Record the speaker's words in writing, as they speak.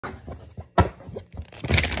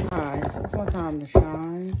That's my time to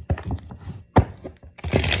shine.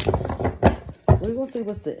 We're going to see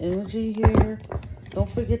what's the energy here. Don't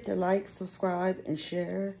forget to like, subscribe, and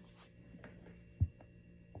share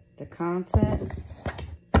the content.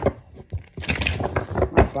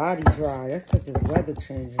 My body dry. That's because it's weather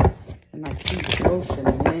changing. And I keep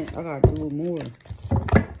lotioning it. I got to do more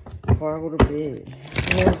before I go to bed.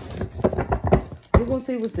 Yeah. We're going to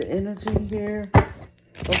see what's the energy here.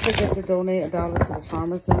 Don't forget to donate $1 to the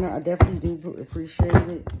Trauma Center. I definitely do appreciate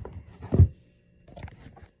it.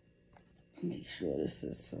 Make sure this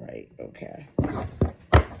is right. Okay.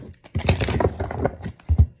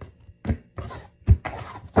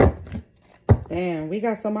 Damn, we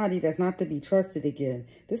got somebody that's not to be trusted again.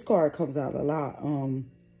 This card comes out a lot.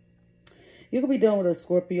 You could be dealing with a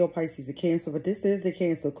Scorpio, Pisces, or Cancer, but this is the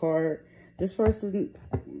Cancer card. This person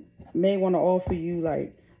may want to offer you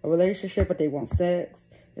like a relationship, but they want sex.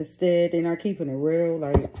 Instead, they're not keeping it real.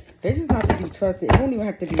 Like, they just not to be trusted. It don't even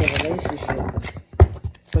have to be a relationship.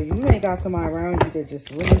 So you may got somebody around you that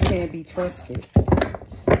just really can't be trusted.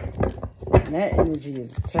 And that energy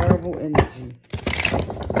is terrible energy.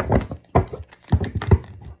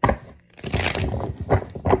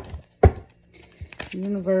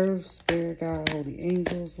 Universe, Spirit Guide, Holy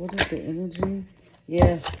Angels. What is the energy?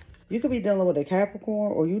 Yeah. You could be dealing with a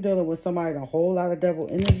Capricorn, or you dealing with somebody in a whole lot of devil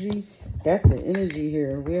energy. That's the energy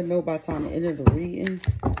here. We'll know by the time the end of the reading.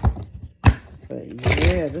 But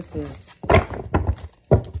yeah, this is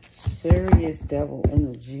serious devil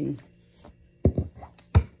energy.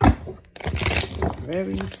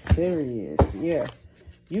 Very serious. Yeah.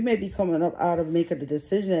 You may be coming up out of making the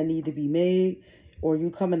decision that need to be made, or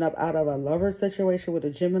you coming up out of a lover situation with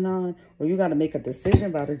a Gemini, or you got to make a decision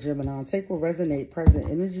about a Gemini. Take what resonate, present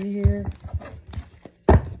energy here.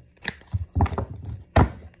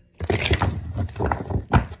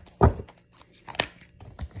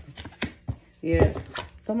 Yeah,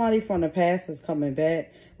 somebody from the past is coming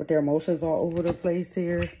back with their emotions all over the place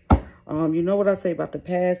here. You know what I say about the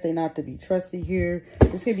past? They not to be trusted here.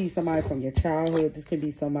 This could be somebody from your childhood. This could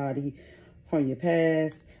be somebody from your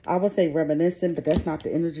past. I would say reminiscent, but that's not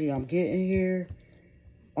the energy I'm getting here.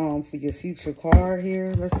 For your future card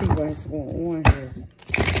here. Let's see what's going on here.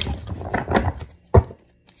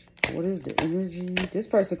 What is the energy? This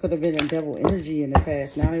person could have been in devil energy in the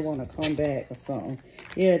past. Now they want to come back or something.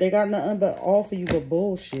 Yeah, they got nothing but offer you but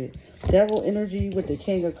bullshit. Devil energy with the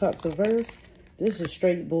King of Cups reverse. This is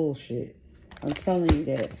straight bullshit. I'm telling you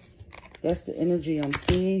that. That's the energy I'm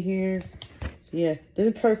seeing here. Yeah,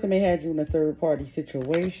 this person may have you in a third-party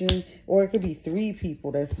situation. Or it could be 3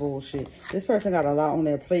 people that's bullshit. This person got a lot on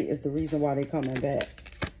their plate is the reason why they coming back.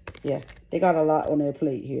 Yeah, they got a lot on their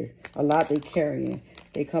plate here. A lot they carrying.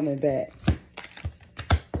 They coming back.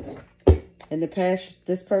 In the past,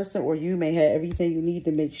 this person or you may have everything you need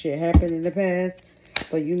to make shit happen in the past.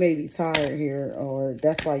 But you may be tired here, or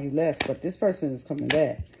that's why you left. But this person is coming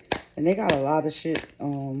back. And they got a lot of shit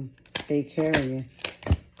they carrying.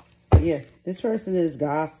 Yeah, this person is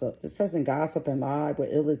gossip. This person gossip and lied with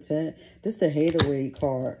ill intent. This the haterade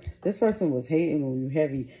card. This person was hating on you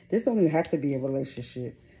heavy. This don't even have to be a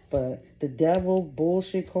relationship. But the devil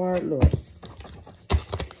bullshit card, look.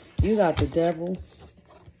 You got the devil,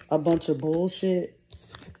 a bunch of bullshit,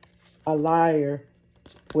 a liar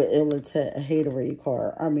with ill intent, a haterade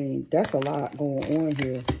card. I mean, that's a lot going on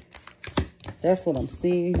here. That's what I'm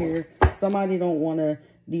seeing here. Somebody don't want to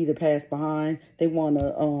leave the past behind. They want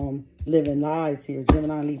to live in lies here.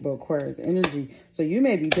 Gemini, Libra, Aquarius energy. So you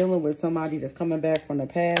may be dealing with somebody that's coming back from the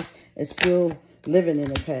past and still living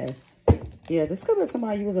in the past. Yeah, this could be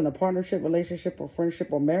somebody you was in a partnership, relationship, or friendship,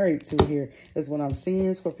 or married to here is what I'm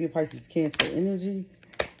seeing. Scorpio, Pisces, Cancer energy.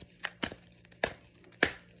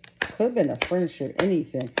 Could have been a friendship,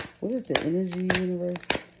 anything. What is the energy, universe?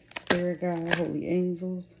 Spirit Guide, Holy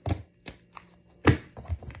Angels.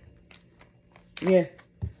 Yeah.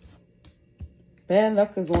 Bad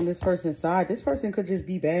luck is on this person's side. This person could just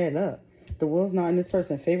be bad luck. The wheel's not in this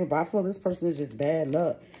person's favor, but I feel this person is just bad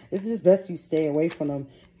luck. It's just best you stay away from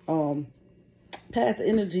them. Past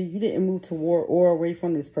energy, you didn't move toward or away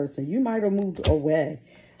from this person. You might have moved away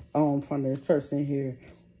from this person here.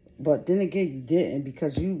 But then again, you didn't,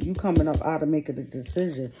 because you coming up out of making a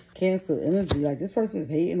decision. Cancer energy, like this person is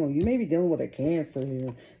hating on you. You may be dealing with a Cancer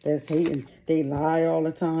here that's hating. They lie all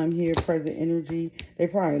the time here, present energy. They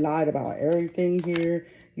probably lied about everything here.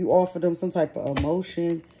 You offer them some type of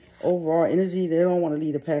emotion. Overall energy, they don't want to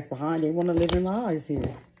leave the past behind. They want to live in lies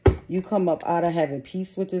here. You come up out of having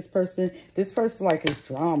peace with this person. This person like is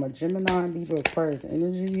drama. Gemini, Libra, Aquarius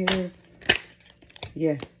energy here.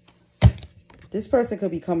 Yeah. This person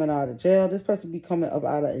could be coming out of jail. This person be coming up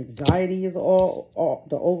out of anxiety is all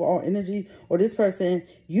the overall energy. Or this person,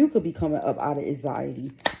 you could be coming up out of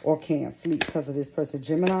anxiety or can't sleep because of this person.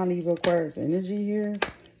 Gemini, Libra, Aquarius energy here.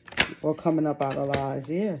 Or coming up out of lies,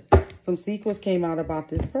 yeah. Some sequence came out about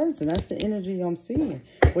this person. That's the energy I'm seeing.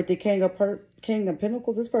 With the King of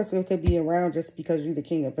Pentacles, this person could be around just because you're the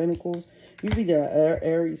King of Pentacles. You be the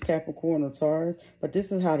Aries, Capricorn, or Taurus. But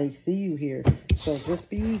this is how they see you here. So just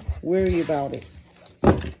be wary about it.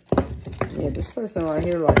 Yeah, this person right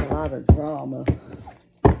here like a lot of drama.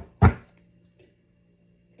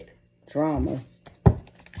 Drama.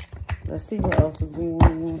 Let's see what else is going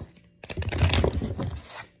on.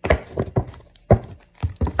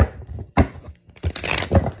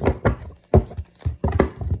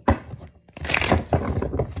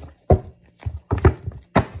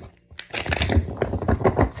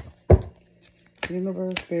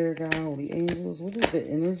 Universe, Spirit Guide, Holy Angels. What is the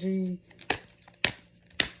energy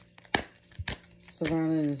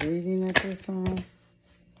surrounding this reading at this time?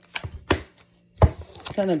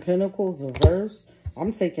 Ten of Pentacles reverse.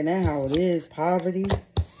 I'm taking that how it is. Poverty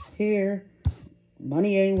here.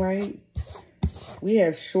 Money ain't right. We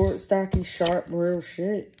have short, stocky, sharp, real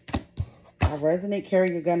shit. I resonate.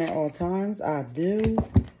 Carry your gun at all times. I do.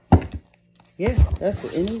 Yeah, that's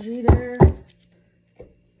the energy there.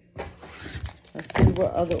 Let's see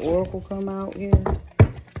what other oracle come out here.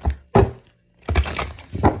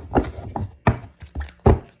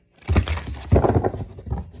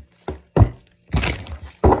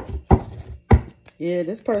 Yeah,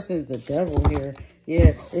 this person is the devil here.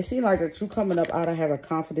 Yeah, it seems like that you coming up out of having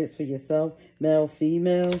confidence for yourself, male,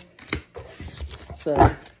 female.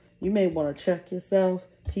 So you may want to check yourself.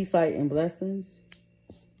 Peace, light, and blessings.